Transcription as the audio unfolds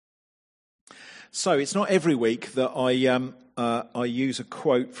So it's not every week that I use a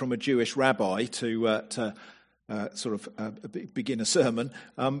quote from a Jewish rabbi to begin a sermon,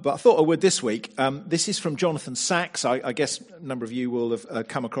 but I thought I would this week. This is from Jonathan Sacks. I guess a number of you will have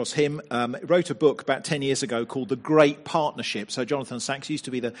come across him. He wrote a book about 10 years ago called The Great Partnership. So Jonathan Sacks used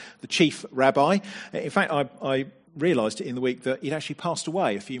to be the chief rabbi. In fact, I realised in the week that he'd actually passed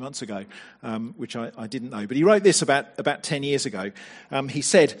away a few months ago, which I didn't know. But he wrote this about 10 years ago. He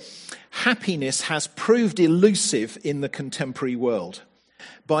said, "Happiness has proved elusive in the contemporary world.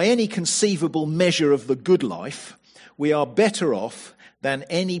 By any conceivable measure of the good life, we are better off than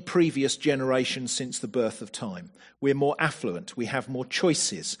any previous generation since the birth of time. We're more affluent, we have more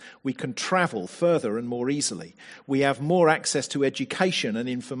choices, we can travel further and more easily. We have more access to education and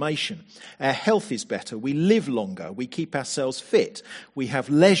information. Our health is better, we live longer, we keep ourselves fit, we have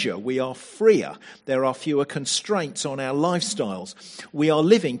leisure, we are freer. There are fewer constraints on our lifestyles. We are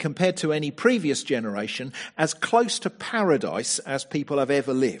living, compared to any previous generation, as close to paradise as people have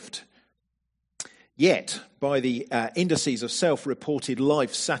ever lived. Yet, by the indices of self-reported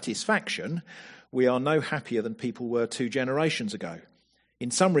life satisfaction, we are no happier than people were 2 generations ago. In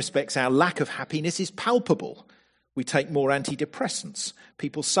some respects, our lack of happiness is palpable. We take more antidepressants.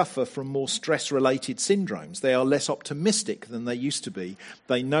 People suffer from more stress-related syndromes. They are less optimistic than they used to be.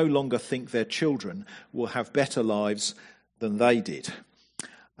 They no longer think their children will have better lives than they did."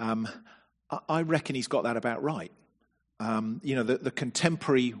 I reckon he's got that about right. The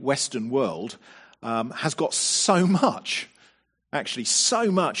contemporary Western world has got so much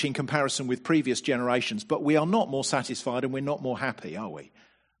in comparison with previous generations, but we are not more satisfied and we're not more happy, are we,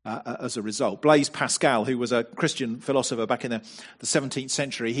 as a result? Blaise Pascal, who was a Christian philosopher back in the 17th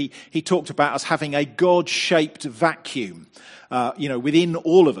century, he talked about us having a God-shaped vacuum, within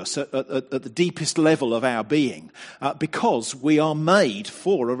all of us at the deepest level of our being, because we are made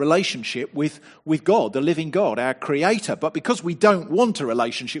for a relationship with God, the living God, our creator. But because we don't want a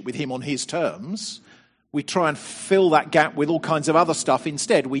relationship with him on his terms, we try and fill that gap with all kinds of other stuff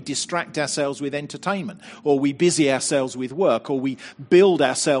instead. We distract ourselves with entertainment, or we busy ourselves with work, or we build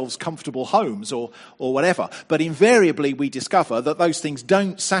ourselves comfortable homes, or whatever. But invariably we discover that those things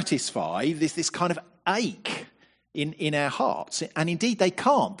don't satisfy this kind of ache in our hearts. And indeed they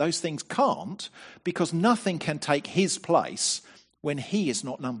can't. Those things can't, because nothing can take his place when he is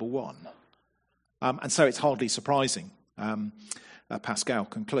not number one. And so it's hardly surprising, Pascal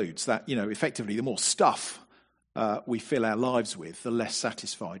concludes, that, effectively the more stuff we fill our lives with, the less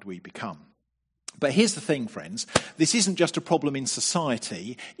satisfied we become. But here's the thing, friends. This isn't just a problem in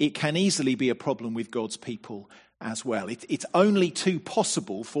society. It can easily be a problem with God's people as well. It's only too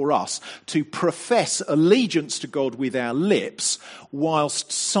possible for us to profess allegiance to God with our lips whilst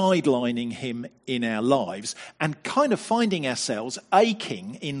sidelining him in our lives and kind of finding ourselves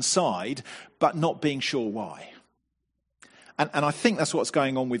aching inside but not being sure why. And I think that's what's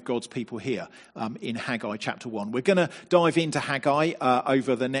going on with God's people here in Haggai chapter 1. We're going to dive into Haggai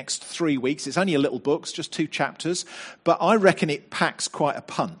over the next 3 weeks. It's only a little book, it's just 2 chapters, but I reckon it packs quite a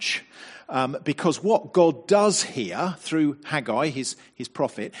punch. Because what God does here through Haggai, his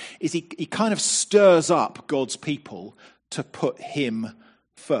prophet, is he kind of stirs up God's people to put him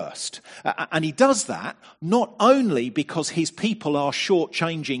first. And he does that not only because his people are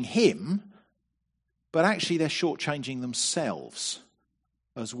shortchanging him, but actually they're shortchanging themselves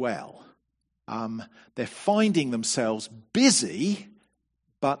as well. They're finding themselves busy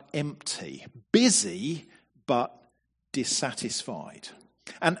but empty, busy but dissatisfied.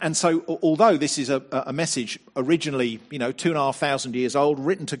 And so, although this is a message originally, 2,500 years old,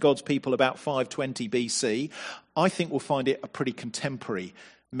 written to God's people about 520 BC, I think we'll find it a pretty contemporary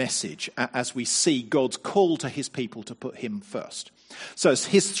message as we see God's call to his people to put him first. So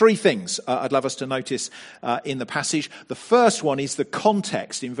here's 3 things I'd love us to notice in the passage. The first one is the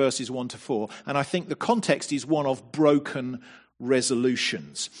context in verses 1 to 4, and I think the context is one of broken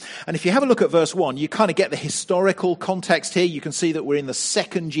resolutions. And if you have a look at verse 1, you kind of get the historical context here. You can see that we're in the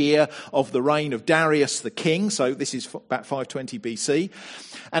 2nd year of the reign of Darius the king. So this is about 520 BC.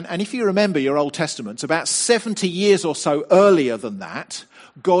 And if you remember your Old Testaments, about 70 years or so earlier than that,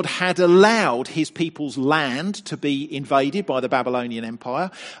 God had allowed his people's land to be invaded by the Babylonian Empire.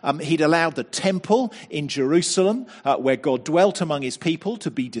 He'd allowed the temple in Jerusalem, where God dwelt among his people,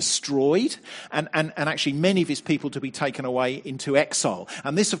 to be destroyed, and actually many of his people to be taken away into exile.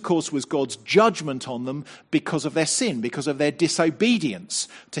 And this, of course, was God's judgment on them because of their sin, because of their disobedience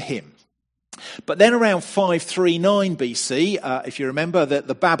to him. But then around 539 BC, if you remember, that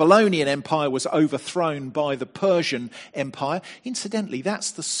the Babylonian Empire was overthrown by the Persian Empire. Incidentally,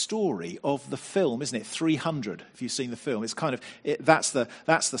 that's the story of the film, isn't it? 300, if you've seen the film. It's kind of, that's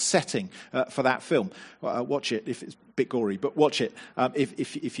the setting for that film. Watch it if it's a bit gory, but watch it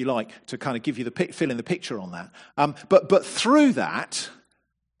if you like, to kind of give you fill in the picture on that. But through that,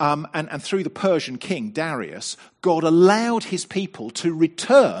 and through the Persian king, Darius, God allowed his people to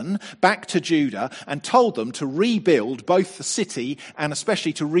return back to Judah and told them to rebuild both the city and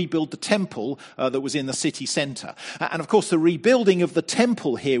especially to rebuild the temple that was in the city centre. And of course, the rebuilding of the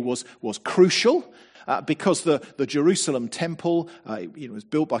temple here was crucial. Because the Jerusalem temple was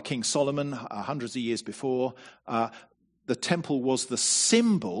built by King Solomon hundreds of years before. The temple was the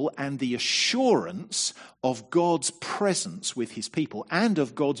symbol and the assurance of God's presence with his people and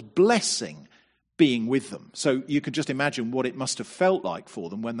of God's blessing being with them. So you can just imagine what it must have felt like for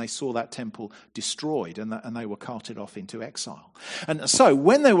them when they saw that temple destroyed and they were carted off into exile. And so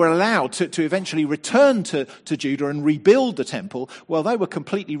when they were allowed to eventually return to Judah and rebuild the temple, well, they were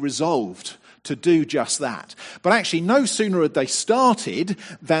completely resolved to do just that. But actually, no sooner had they started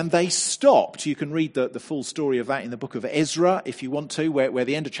than they stopped. You can read the full story of that in the book of Ezra, if you want to, where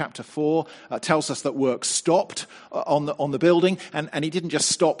the end of chapter 4 tells us that work stopped on the building. And it didn't just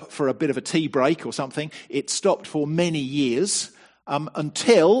stop for a bit of a tea break or something. It stopped for many years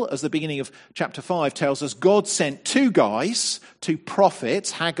until, as the beginning of chapter 5 tells us, God sent two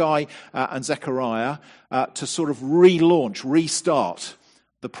prophets, Haggai and Zechariah, to sort of restart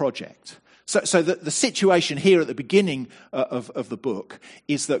the project. So the situation here at the beginning of the book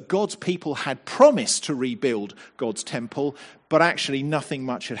is that God's people had promised to rebuild God's temple, but actually nothing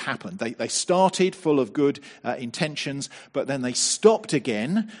much had happened. They started full of good intentions, but then they stopped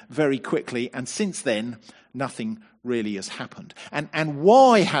again very quickly, and since then, nothing really has happened. And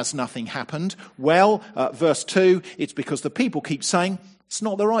why has nothing happened? Well, verse 2, it's because the people keep saying, it's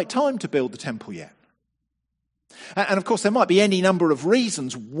not the right time to build the temple yet. And of course, there might be any number of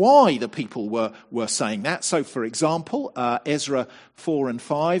reasons why the people were saying that. So, for example, Ezra 4 and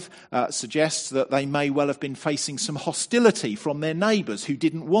 5 suggests that they may well have been facing some hostility from their neighbours who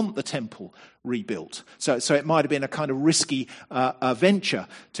didn't want the temple rebuilt. So it might have been a kind of risky venture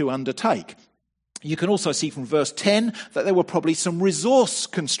to undertake. You can also see from verse 10 that there were probably some resource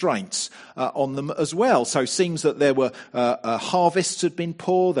constraints on them as well. So it seems that there were harvests had been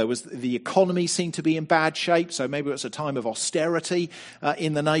poor. The economy seemed to be in bad shape. So maybe it was a time of austerity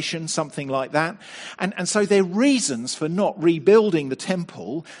in the nation, something like that. And so their reasons for not rebuilding the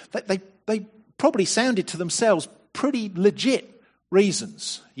temple, they probably sounded to themselves pretty legit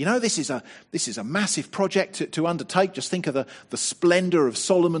reasons. You know, this is a massive project to undertake. Just think of the splendour of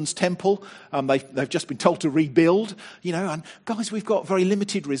Solomon's temple. They've just been told to rebuild. You know, and guys, we've got very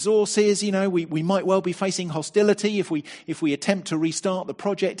limited resources. You know, we might well be facing hostility if we attempt to restart the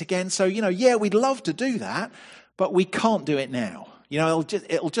project again. So, you know, yeah, we'd love to do that, but we can't do it now. You know,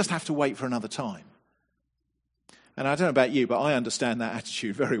 it'll just have to wait for another time. And I don't know about you, but I understand that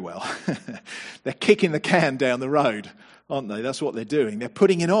attitude very well. They're kicking the can down the road, aren't they? That's what they're doing. They're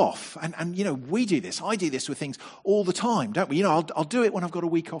putting it off. And you know, we do this. I do this with things all the time, don't we? You know, I'll do it when I've got a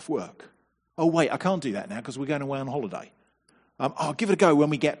week off work. Oh, wait, I can't do that now because we're going away on holiday. I'll give it a go when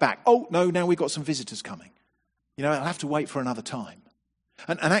we get back. Oh, no, now we've got some visitors coming. You know, I'll have to wait for another time.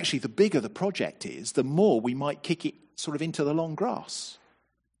 And actually, the bigger the project is, the more we might kick it sort of into the long grass.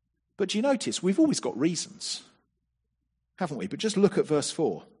 But do you notice, we've always got reasons, haven't we? But just look at verse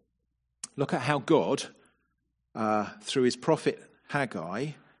 4. Look at how God, through his prophet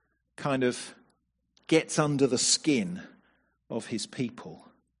Haggai, kind of gets under the skin of his people.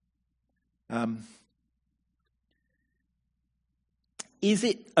 Is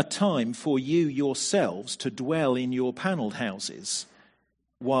it a time for you yourselves to dwell in your panelled houses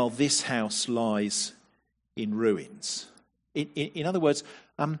while this house lies in ruins? In other words,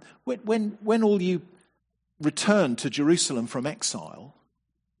 when all you returned to Jerusalem from exile,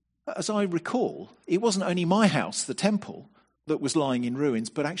 as I recall, it wasn't only my house, the temple, that was lying in ruins,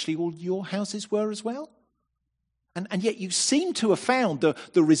 but actually all your houses were as well. And yet you seem to have found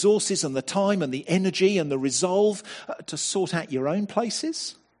the resources and the time and the energy and the resolve to sort out your own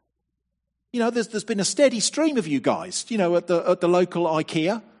places. You know, there's been a steady stream of you guys, you know, at the local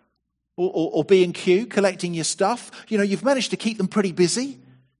IKEA or B&Q collecting your stuff. You know, you've managed to keep them pretty busy.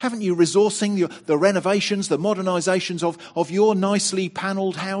 Haven't you, resourcing the renovations, the modernisations of your nicely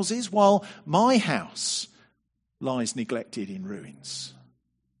panelled houses, while my house lies neglected in ruins?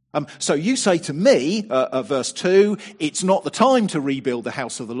 So you say to me, verse 2, it's not the time to rebuild the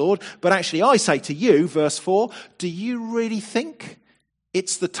house of the Lord. But actually I say to you, verse 4, do you really think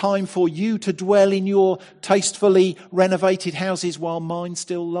It's the time for you to dwell in your tastefully renovated houses while mine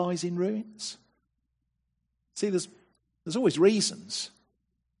still lies in ruins. See, there's always reasons,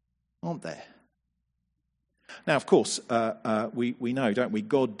 aren't there? Now, of course, we know, don't we,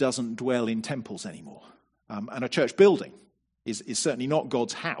 God doesn't dwell in temples anymore. And a church building is certainly not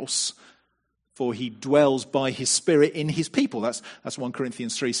God's house, for he dwells by his Spirit in his people. That's 1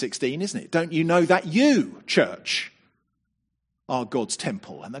 Corinthians 3:16, isn't it? Don't you know that you, church, are God's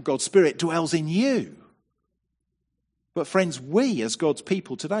temple and that God's Spirit dwells in you? But friends, we as God's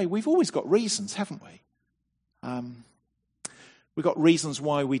people today, we've always got reasons, haven't we? We've got reasons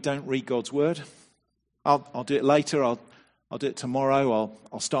why we don't read God's word. I'll do it later. I'll do it tomorrow.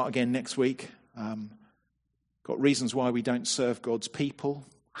 I'll start again next week. Got reasons why we don't serve God's people.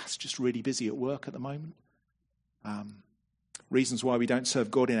 It's just really busy at work at the moment. Reasons why we don't serve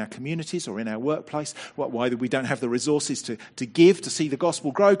God in our communities or in our workplace. Why we don't have the resources to give to see the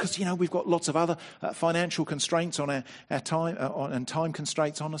gospel grow. Because, we've got lots of other financial constraints on our time and time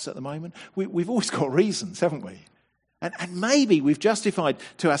constraints on us at the moment. We've always got reasons, haven't we? And maybe we've justified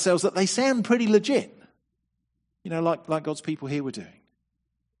to ourselves that they sound pretty legit. Like God's people here were doing.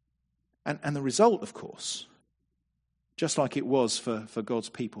 And the result, of course, just like it was for God's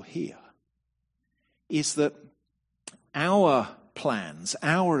people here, is that our plans,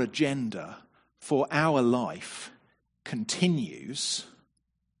 our agenda for our life continues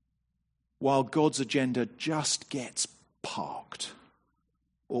while God's agenda just gets parked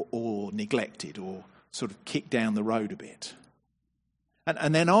or neglected or sort of kicked down the road a bit.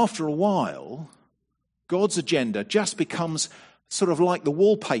 And then after a while, God's agenda just becomes sort of like the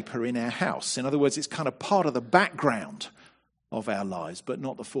wallpaper in our house. In other words, it's kind of part of the background of our lives, but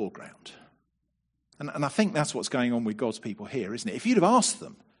not the foreground. And I think that's what's going on with God's people here, isn't it? If you'd have asked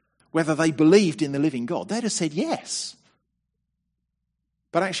them whether they believed in the living God, they'd have said yes.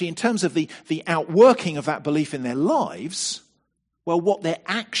 But actually, in terms of the outworking of that belief in their lives, well, what their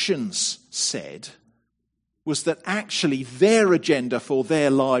actions said was that actually their agenda for their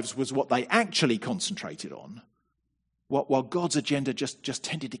lives was what they actually concentrated on, while God's agenda just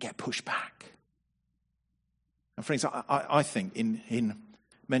tended to get pushed back. And friends, I think in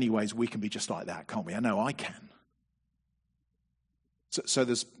many ways we can be just like that, can't we? I know I can. So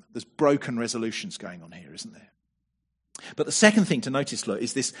there's broken resolutions going on here, isn't there? But the second thing to notice, look,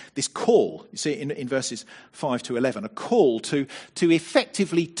 is this call. You see it in verses 5 to 11, a call to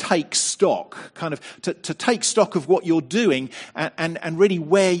effectively take stock, kind of to take stock of what you're doing and really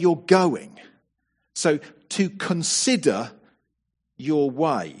where you're going. So to consider your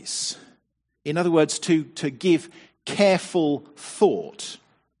ways. In other words, to give careful thought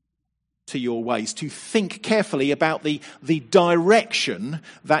to your ways, to think carefully about the direction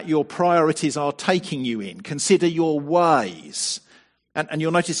that your priorities are taking you in. Consider your ways. And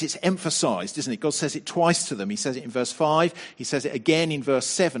you'll notice it's emphasized, isn't it? God says it twice to them. He says it in verse 5. He says it again in verse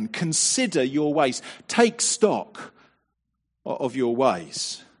 7. Consider your ways. Take stock of your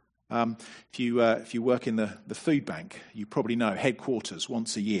ways. If you work in the food bank, you probably know headquarters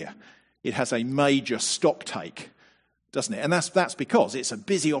once a year. It has a major stock take, doesn't it? And that's because it's a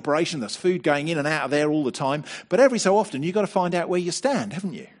busy operation. There's food going in and out of there all the time. But every so often, you've got to find out where you stand,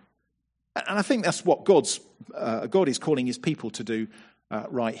 haven't you? And I think that's what God is calling his people to do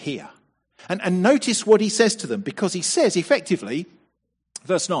right here. And notice what he says to them, because he says effectively,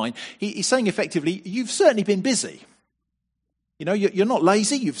 verse 9, he's saying effectively, you've certainly been busy. You're not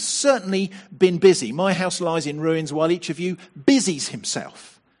lazy. You've certainly been busy. My house lies in ruins while each of you busies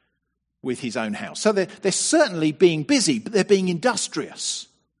himself with his own house. So they're certainly being busy, but they're being industrious.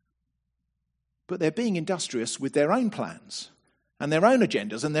 But they're being industrious with their own plans and their own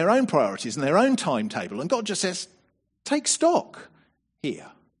agendas and their own priorities and their own timetable. And God just says, take stock here.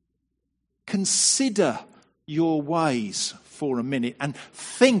 Consider your ways for a minute and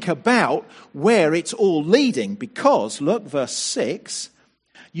think about where it's all leading. Because, look, verse 6,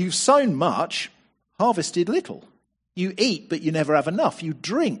 you've sown much, harvested little. You eat, but you never have enough. You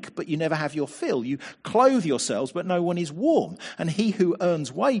drink, but you never have your fill. You clothe yourselves, but no one is warm. And he who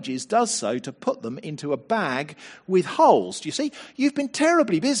earns wages does so to put them into a bag with holes. Do you see? You've been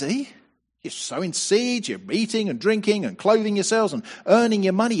terribly busy. You're sowing seeds, you're eating and drinking and clothing yourselves and earning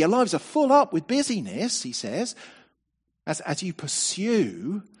your money. Your lives are full up with busyness, he says, as you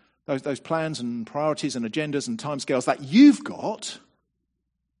pursue those plans and priorities and agendas and timescales that you've got.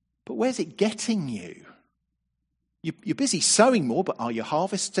 But where's it getting you? You're busy sowing more, but are your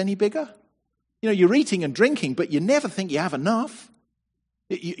harvests any bigger? You're eating and drinking, but you never think you have enough.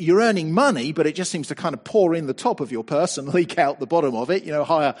 You're earning money, but it just seems to kind of pour in the top of your purse and leak out the bottom of it,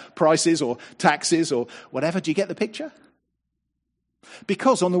 higher prices or taxes or whatever. Do you get the picture?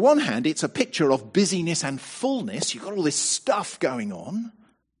 Because on the one hand, it's a picture of busyness and fullness. You've got all this stuff going on.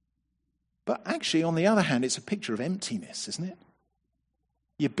 But actually, on the other hand, it's a picture of emptiness, isn't it?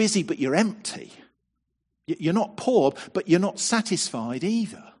 You're busy, but you're empty. You're not poor, but you're not satisfied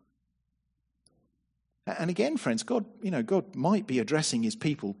either. And again, friends, God might be addressing his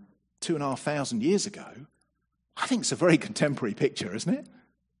people 2,500 years ago. I think it's a very contemporary picture, isn't it?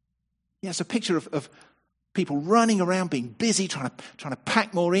 Yeah, it's a picture of people running around, being busy, trying to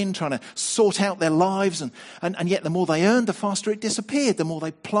pack more in, trying to sort out their lives, and yet the more they earned, the faster it disappeared. The more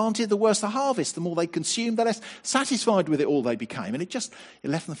they planted, the worse the harvest. The more they consumed, the less satisfied with it all they became. And it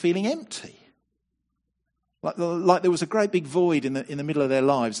left them feeling empty. Like there was a great big void in the middle of their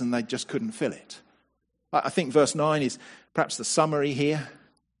lives and they just couldn't fill it. I think verse 9 is perhaps the summary here.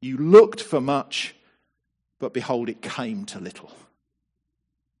 You looked for much, but behold, it came to little.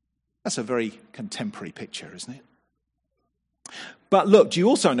 That's a very contemporary picture, isn't it? But look, do you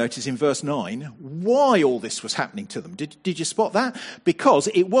also notice in verse 9 why all this was happening to them? Did you spot that? Because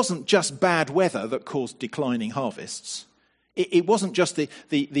it wasn't just bad weather that caused declining harvests. It wasn't just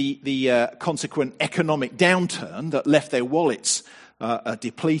the consequent economic downturn that left their wallets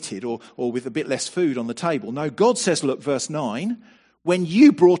depleted or with a bit less food on the table. No, God says, look, verse 9, when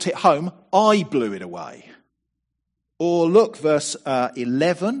you brought it home, I blew it away. Or look, verse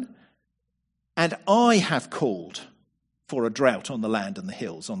 11, and I have called for a drought on the land and the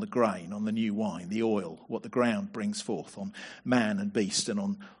hills, on the grain, on the new wine, the oil, what the ground brings forth, on man and beast and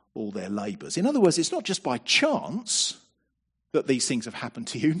on all their labours. In other words, it's not just by chance that these things have happened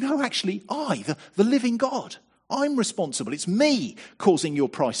to you. No, actually, the living God, I'm responsible. It's me causing your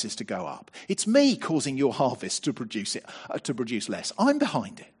prices to go up. It's me causing your harvest to produce less. I'm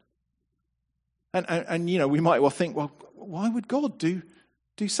behind it. And we might well think, well, why would God do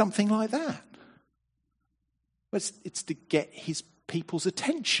something like that? Well, it's to get his people's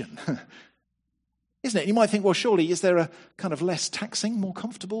attention, isn't it? You might think, well, surely is there a kind of less taxing, more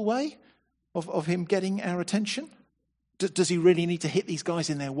comfortable way of him getting our attention? Does he really need to hit these guys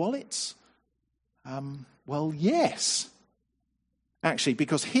in their wallets? Well, yes. Actually,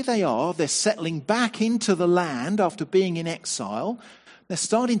 because here they are, they're settling back into the land after being in exile. They're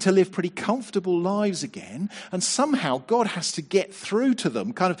starting to live pretty comfortable lives again, and somehow God has to get through to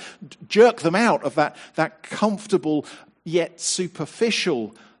them, kind of jerk them out of that comfortable yet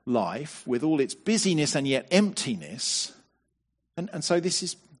superficial life with all its busyness and yet emptiness. And so this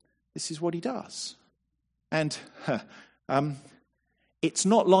is what he does. And it's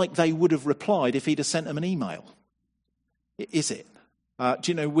not like they would have replied if he'd have sent them an email, is it? Do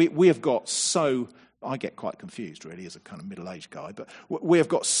you know, we have got so... I get quite confused, really, as a kind of middle-aged guy, but we have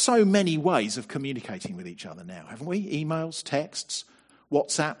got so many ways of communicating with each other now, haven't we? Emails, texts,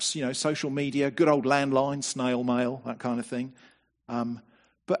 WhatsApps, social media, good old landline, snail mail, that kind of thing.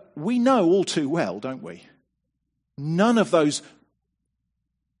 But we know all too well, don't we? None of those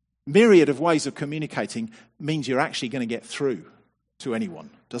myriad of ways of communicating means you're actually going to get through to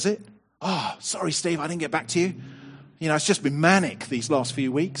anyone, does it? Oh, sorry, Steve, I didn't get back to you. It's just been manic these last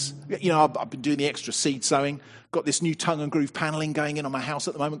few weeks. I've been doing the extra seed sowing, got this new tongue and groove panelling going in on my house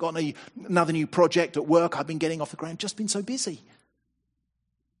at the moment, got another new project at work I've been getting off the ground, just been so busy.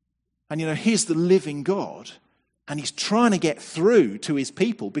 And, here's the living God, and he's trying to get through to his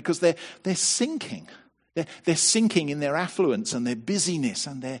people because they're sinking. They're sinking in their affluence and their busyness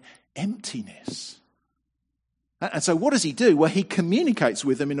and their emptiness. And so what does he do? Well, he communicates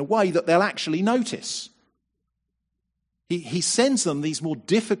with them in a way that they'll actually notice. He sends them these more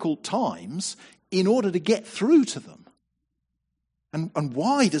difficult times in order to get through to them. And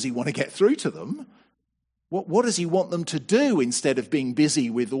why does he want to get through to them? What does he want them to do instead of being busy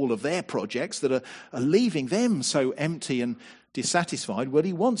with all of their projects that are leaving them so empty and dissatisfied? Well,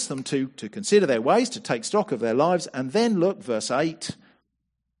 he wants them to consider their ways, to take stock of their lives. And then look, verse 8.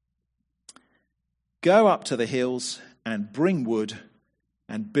 Go up to the hills and bring wood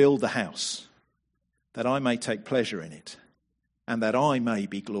and build the house, that I may take pleasure in it, and that I may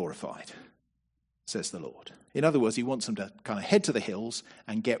be glorified, says the Lord. In other words, he wants them to kind of head to the hills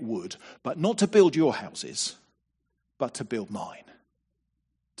and get wood, but not to build your houses, but to build mine,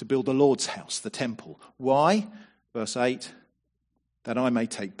 to build the Lord's house, the temple. Why? Verse 8, that I may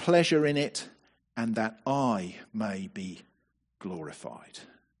take pleasure in it, and that I may be glorified.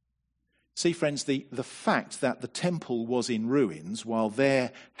 See, friends, the fact that the temple was in ruins while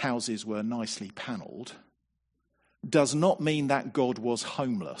their houses were nicely panelled does not mean that God was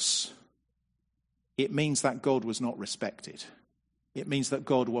homeless. It means that God was not respected. It means that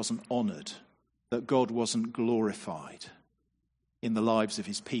God wasn't honoured, that God wasn't glorified. in the lives of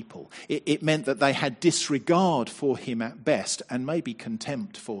his people. It meant that they had disregard for him at best and maybe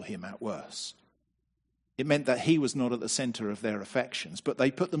contempt for him at worst. It meant that he was not at the centre of their affections, but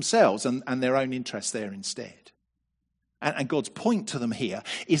they put themselves and their own interests there instead. And God's point to them here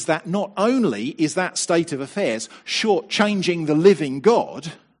is that not only is that state of affairs shortchanging the living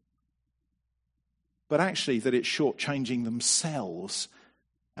God, but actually that it's shortchanging themselves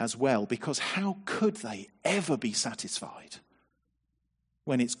as well, because how could they ever be satisfied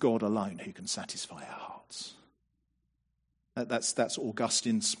when it's God alone who can satisfy our hearts? That's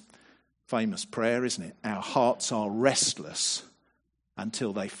Augustine's famous prayer, isn't it? Our hearts are restless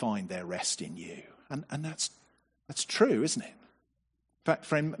until they find their rest in you. And that's true, isn't it? In fact,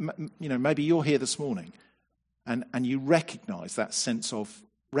 friend, maybe you're here this morning and you recognise that sense of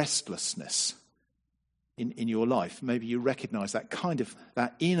restlessness in your life. Maybe you recognise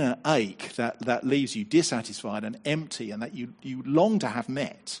that inner ache that leaves you dissatisfied and empty and that you long to have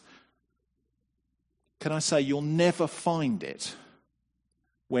met. Can I say you'll never find it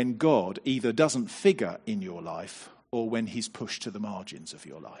when God either doesn't figure in your life or when he's pushed to the margins of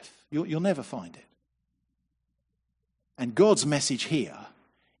your life. You'll never find it. And God's message here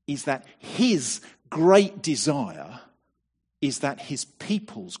is that his great desire is that his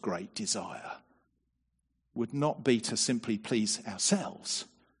people's great desire would not be to simply please ourselves,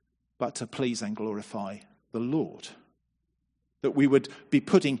 but to please and glorify the Lord. That we would be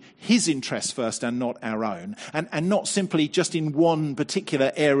putting his interests first and not our own, and not simply just in one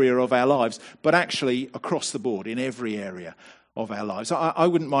particular area of our lives, but actually across the board in every area of our lives. I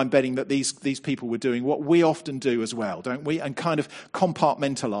wouldn't mind betting that these people were doing what we often do as well, don't we? And kind of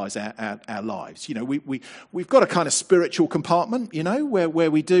compartmentalise our lives. You know, we've got a kind of spiritual compartment, you know, where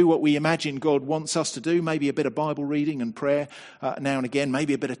we do what we imagine God wants us to do, maybe a bit of Bible reading and prayer now and again,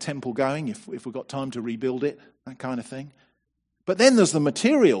 maybe a bit of temple going if we've got time to rebuild it, that kind of thing. But then there's the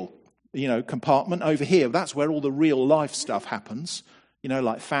material, compartment over here. That's where all the real life stuff happens,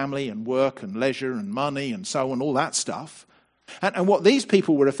 like family and work and leisure and money and so on, all that stuff. And what these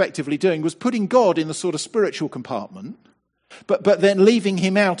people were effectively doing was putting God in the sort of spiritual compartment, but then leaving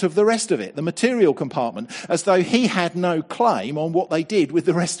him out of the rest of it, the material compartment, as though he had no claim on what they did with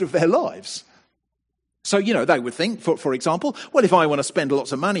the rest of their lives. So, they would think, for example, well, if I want to spend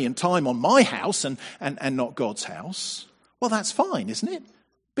lots of money and time on my house and not God's house, well, that's fine, isn't it?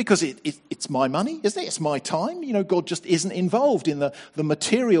 Because it's my money, isn't it? It's my time. God just isn't involved in the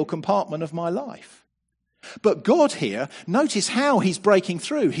material compartment of my life. But God here, notice how he's breaking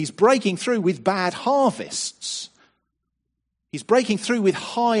through. He's breaking through with bad harvests. He's breaking through with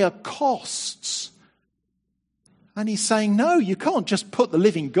higher costs. And he's saying, no, you can't just put the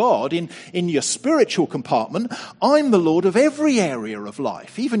living God in your spiritual compartment. I'm the Lord of every area of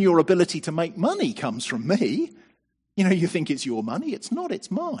life. Even your ability to make money comes from me. You think it's your money. It's not,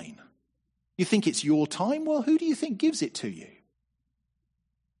 it's mine. You think it's your time. Well, who do you think gives it to you?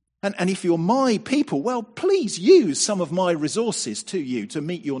 And if you're my people, well, please use some of my resources to you to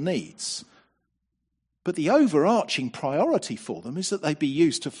meet your needs. But the overarching priority for them is that they be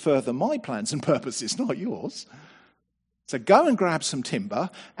used to further my plans and purposes, not yours. So go and grab some timber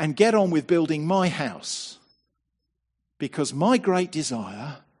and get on with building my house. Because my great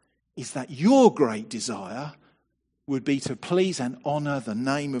desire is that your great desire would be to please and honour the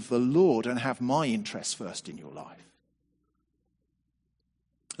name of the Lord and have my interests first in your life.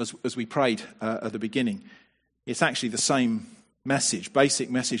 As we prayed at the beginning, it's actually the same message,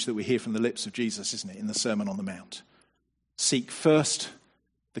 basic message that we hear from the lips of Jesus, isn't it, in the Sermon on the Mount. Seek first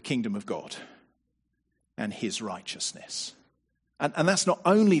the kingdom of God and his righteousness. And that's not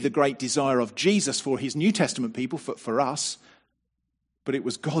only the great desire of Jesus for his New Testament people, for us, but it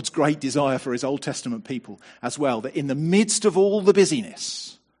was God's great desire for his Old Testament people as well, that in the midst of all the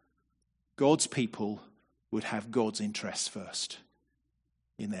busyness, God's people would have God's interests first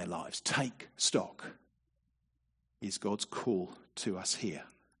in their lives. Take stock is God's call to us here.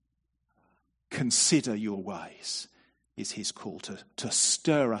 Consider your ways is his call to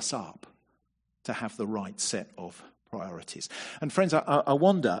stir us up to have the right set of priorities. And friends, I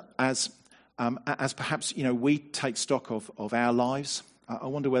wonder, as perhaps we take stock of our lives, I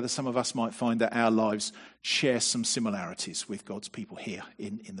wonder whether some of us might find that our lives share some similarities with God's people here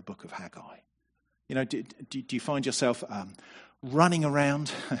in the book of Haggai. Do you find yourself running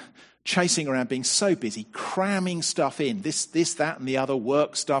around, chasing around, being so busy, cramming stuff in, this, that, and the other,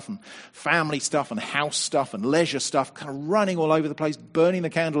 work stuff and family stuff and house stuff and leisure stuff, kind of running all over the place, burning the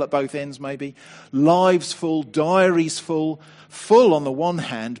candle at both ends maybe, lives full, diaries full on the one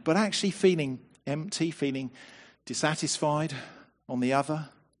hand, but actually feeling empty, feeling dissatisfied on the other?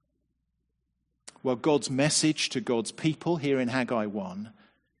 Well, God's message to God's people here in Haggai 1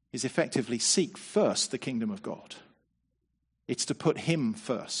 is effectively seek first the kingdom of God. It's to put him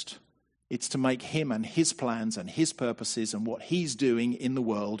first. It's to make him and his plans and his purposes and what he's doing in the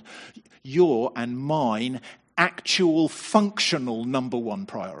world your and mine actual functional number one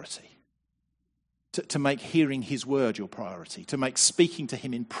priority. To make hearing his word your priority, to make speaking to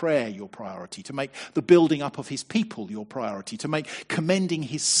him in prayer your priority, to make the building up of his people your priority, to make commending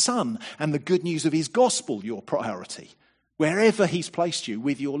his son and the good news of his gospel your priority, wherever he's placed you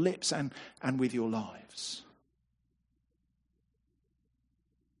with your lips and with your lives.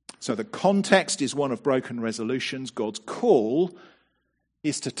 So the context is one of broken resolutions. God's call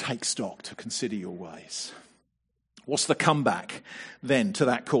is to take stock, to consider your ways. What's the comeback then to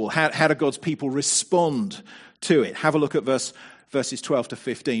that call? How do God's people respond to it? Have a look at verses 12 to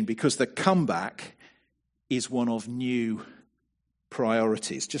 15, because the comeback is one of new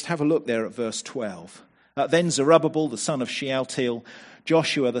priorities. Just have a look there at verse 12. Then Zerubbabel, the son of Shealtiel,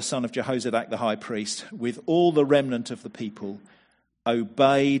 Joshua, the son of Jehozadak, the high priest, with all the remnant of the people,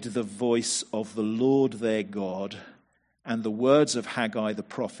 obeyed the voice of the Lord their God and the words of Haggai the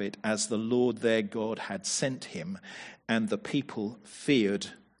prophet, as the Lord their God had sent him, and the people feared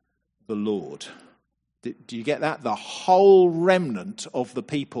the Lord. Do you get that? The whole remnant of the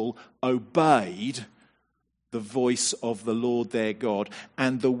people obeyed the voice of the Lord their God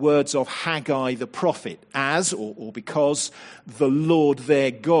and the words of Haggai the prophet, as or because the Lord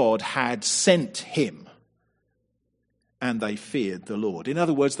their God had sent him, and they feared the Lord. In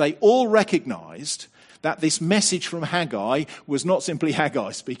other words, they all recognized that this message from Haggai was not simply Haggai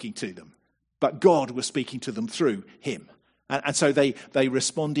speaking to them, but God was speaking to them through him. And so they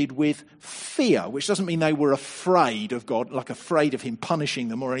responded with fear, which doesn't mean they were afraid of God, like afraid of him punishing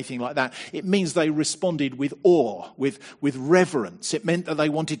them or anything like that. It means they responded with awe, with reverence. It meant that they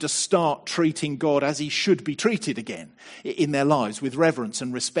wanted to start treating God as he should be treated again in their lives, with reverence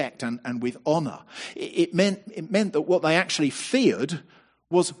and respect and with honor. It meant that what they actually feared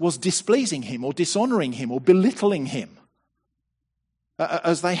was displeasing him or dishonoring him or belittling him,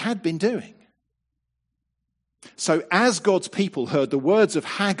 as they had been doing. So as God's people heard the words of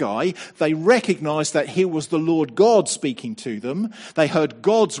Haggai, they recognized that here was the Lord God speaking to them. They heard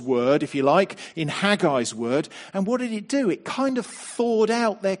God's word, if you like, in Haggai's word. And what did it do? It kind of thawed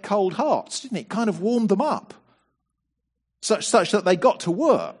out their cold hearts, didn't it? It kind of warmed them up, such that they got to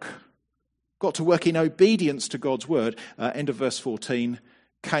work in obedience to God's word. End of verse 14,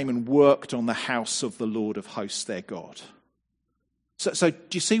 came and worked on the house of the Lord of hosts, their God. So do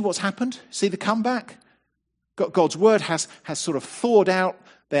you see what's happened? See the comeback? God's word has sort of thawed out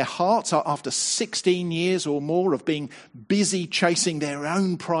their hearts after 16 years or more of being busy chasing their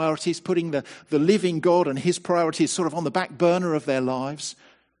own priorities, putting the living God and his priorities sort of on the back burner of their lives.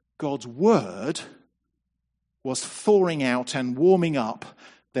 God's word was thawing out and warming up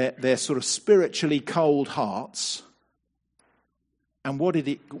their sort of spiritually cold hearts. And what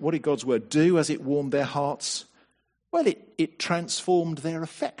did God's word do as it warmed their hearts? Well, it transformed their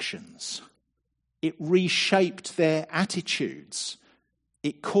affections. It reshaped their attitudes.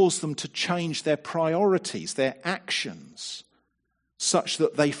 It caused them to change their priorities, their actions, such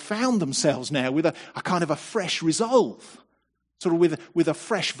that they found themselves now with a kind of a fresh resolve, sort of with a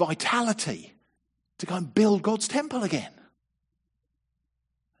fresh vitality to go and build God's temple again.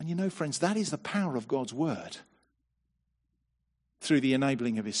 And you know, friends, that is the power of God's word through the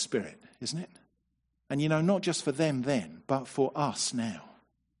enabling of his Spirit, isn't it? And you know, not just for them then, but for us now.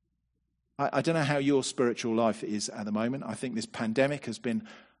 I don't know how your spiritual life is at the moment. I think this pandemic has been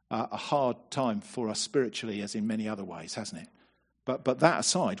a hard time for us spiritually, as in many other ways, hasn't it? But that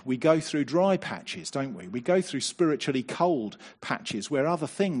aside, we go through dry patches, don't we? We go through spiritually cold patches where other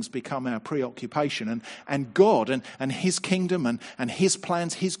things become our preoccupation. And God and his kingdom and his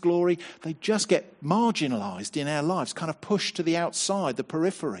plans, his glory, they just get marginalized in our lives, kind of pushed to the outside, the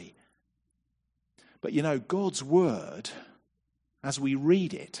periphery. But you know, God's word, as we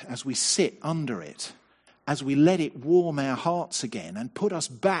read it, as we sit under it, as we let it warm our hearts again and put us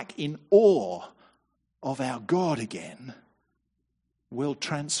back in awe of our God again, will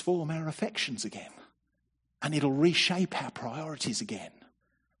transform our affections again. And it'll reshape our priorities again.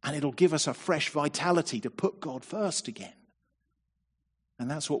 And it'll give us a fresh vitality to put God first again.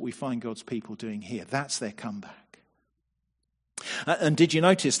 And that's what we find God's people doing here. That's their comeback. And did you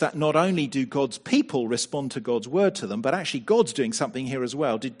notice that not only do God's people respond to God's word to them, but actually God's doing something here as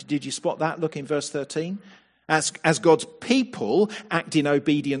well. Did you spot that? Look in verse 13. As God's people act in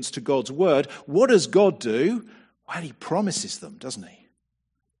obedience to God's word, what does God do? Well, he promises them, doesn't he?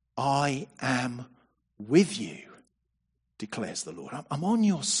 I am with you, declares the Lord. I'm on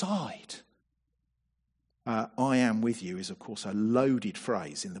your side. I am with you is, of course, a loaded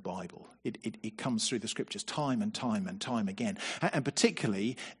phrase in the Bible. It comes through the scriptures time and time and time again, and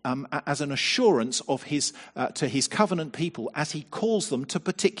particularly as an assurance of to his covenant people as he calls them to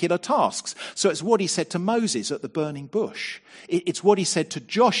particular tasks. So it's what he said to Moses at the burning bush. It's what he said to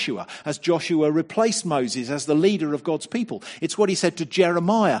Joshua as Joshua replaced Moses as the leader of God's people. It's what he said to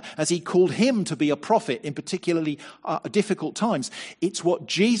Jeremiah as he called him to be a prophet in particularly difficult times. It's what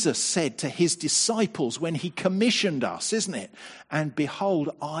Jesus said to his disciples when he commissioned us, isn't it? And behold,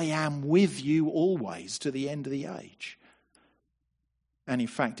 I am with you always to the end of the age. And in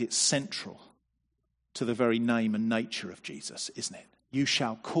fact, it's central to the very name and nature of Jesus, isn't it? You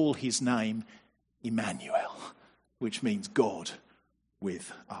shall call his name Emmanuel, which means God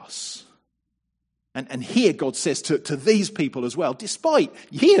with us. And here God says to these people as well, despite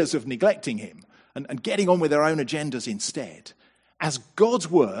years of neglecting him and getting on with their own agendas instead, as God's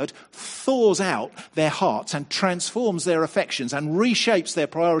word thaws out their hearts and transforms their affections and reshapes their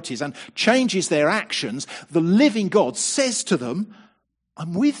priorities and changes their actions, the living God says to them,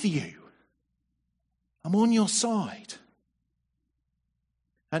 I'm with you. I'm on your side.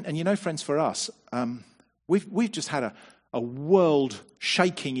 And you know, friends, for us, we've just had a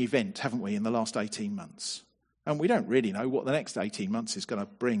world-shaking event, haven't we, in the last 18 months? And we don't really know what the next 18 months is going to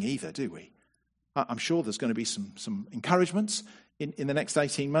bring either, do we? I'm sure there's going to be some encouragements in the next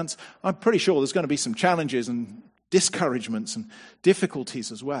 18 months. I'm pretty sure there's going to be some challenges and discouragements and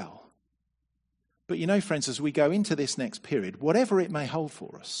difficulties as well. But you know, friends, as we go into this next period, whatever it may hold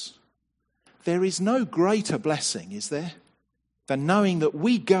for us, there is no greater blessing, is there, than knowing that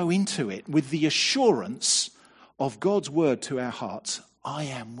we go into it with the assurance of God's word to our hearts, I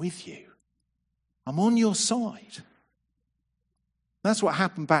am with you. I'm on your side. That's what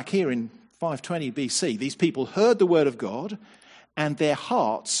happened back here in 520 BC. These people heard the word of God and their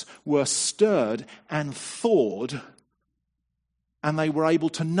hearts were stirred and thawed, and they were able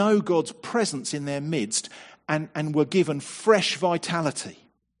to know God's presence in their midst and were given fresh vitality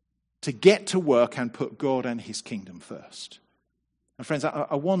to get to work and put God and his kingdom first. And friends,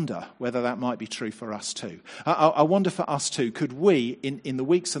 I wonder whether that might be true for us too. I wonder for us too, could we, in the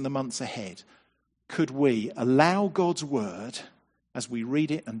weeks and the months ahead, could we allow God's word, as we read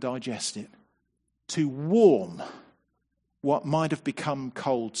it and digest it, to warm what might have become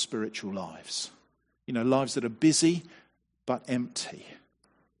cold spiritual lives? You know, lives that are busy but empty.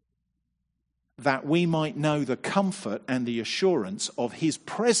 That we might know the comfort and the assurance of his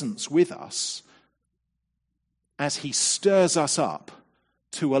presence with us as he stirs us up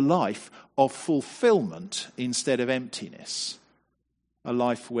to a life of fulfillment instead of emptiness. A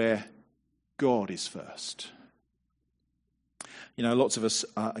life where God is first. You know, lots of us,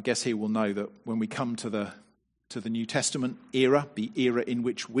 I guess here will know that when we come to the New Testament era, the era in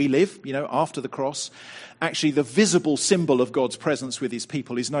which we live, you know, after the cross, actually the visible symbol of God's presence with his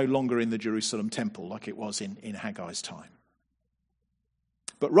people is no longer in the Jerusalem temple like it was in Haggai's time.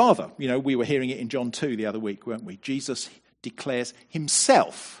 But rather, you know, we were hearing it in John 2 the other week, weren't we? Jesus declares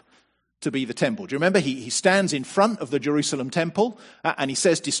himself to be the temple. Do you remember? He stands in front of the Jerusalem temple and he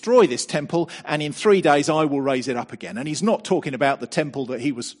says, destroy this temple and in 3 days I will raise it up again. And he's not talking about the temple that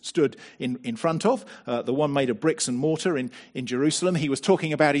he was stood in front of, the one made of bricks and mortar in Jerusalem. He was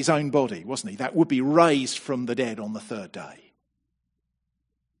talking about his own body, wasn't he? That would be raised from the dead on the third day.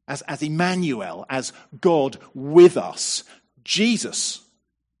 As Emmanuel, as God with us, Jesus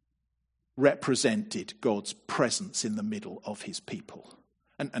represented God's presence in the middle of his people.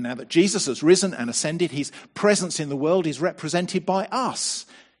 And now that Jesus has risen and ascended, his presence in the world is represented by us,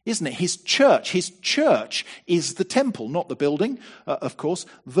 isn't it? His church is the temple, not the building, of course,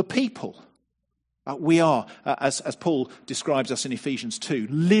 the people. We are, as Paul describes us in Ephesians 2,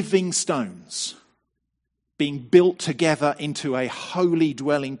 living stones being built together into a holy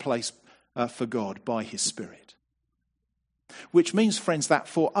dwelling place for God by his Spirit. Which means, friends, that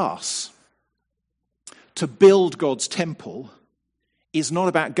for us to build God's temple is not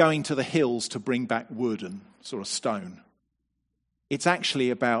about going to the hills to bring back wood and sort of stone. It's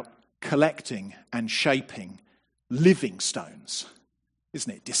actually about collecting and shaping living stones,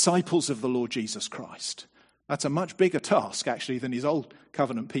 isn't it? Disciples of the Lord Jesus Christ. That's a much bigger task, actually, than his old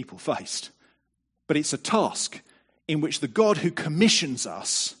covenant people faced. But it's a task in which the God who commissions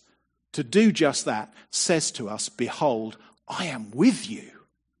us to do just that says to us, behold, I am with you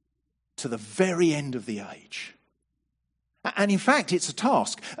to the very end of the age. And in fact, it's a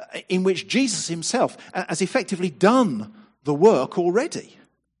task in which Jesus himself has effectively done the work already.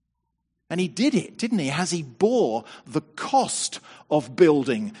 And he did it, didn't he? As he bore the cost of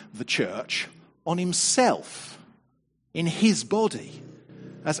building the church on himself, in his body,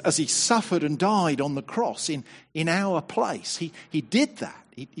 as he suffered and died on the cross in our place. He did that.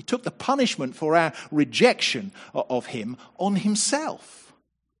 He took the punishment for our rejection of him on himself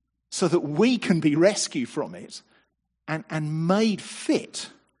so that we can be rescued from it and made fit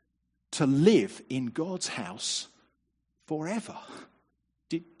to live in God's house forever.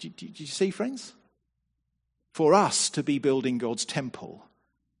 Did you see, friends? For us to be building God's temple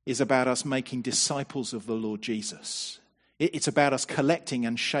is about us making disciples of the Lord Jesus. It's about us collecting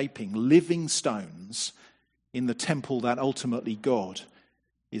and shaping living stones in the temple that ultimately God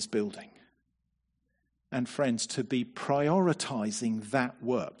is building. And friends, to be prioritizing that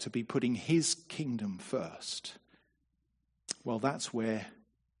work, to be putting his kingdom first, well, that's where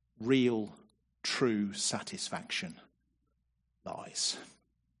real, true satisfaction lies.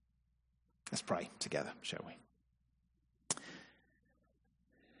 Let's pray together, shall we?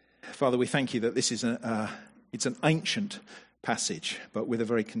 Father, we thank you that this is it's an ancient passage, but with a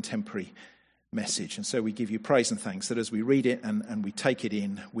very contemporary message. And so we give you praise and thanks that as we read it and we take it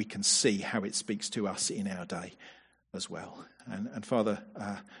in, we can see how it speaks to us in our day as well. And Father,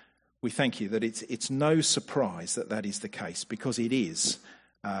 we thank you that it's no surprise that is the case, because it is,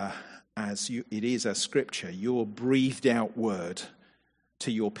 as Scripture, your breathed out word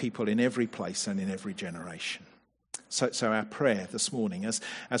to your people in every place and in every generation. So our prayer this morning,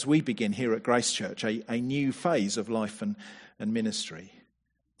 as we begin here at Grace Church, a new phase of life and ministry,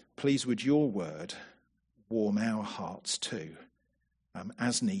 please would your word warm our hearts too,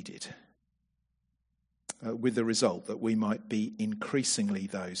 as needed, with the result that we might be increasingly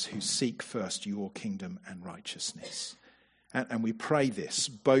those who seek first your kingdom and righteousness. And we pray this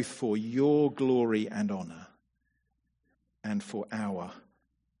both for your glory and honour and for our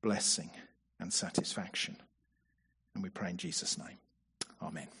blessing and satisfaction. And we pray in Jesus' name.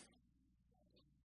 Amen.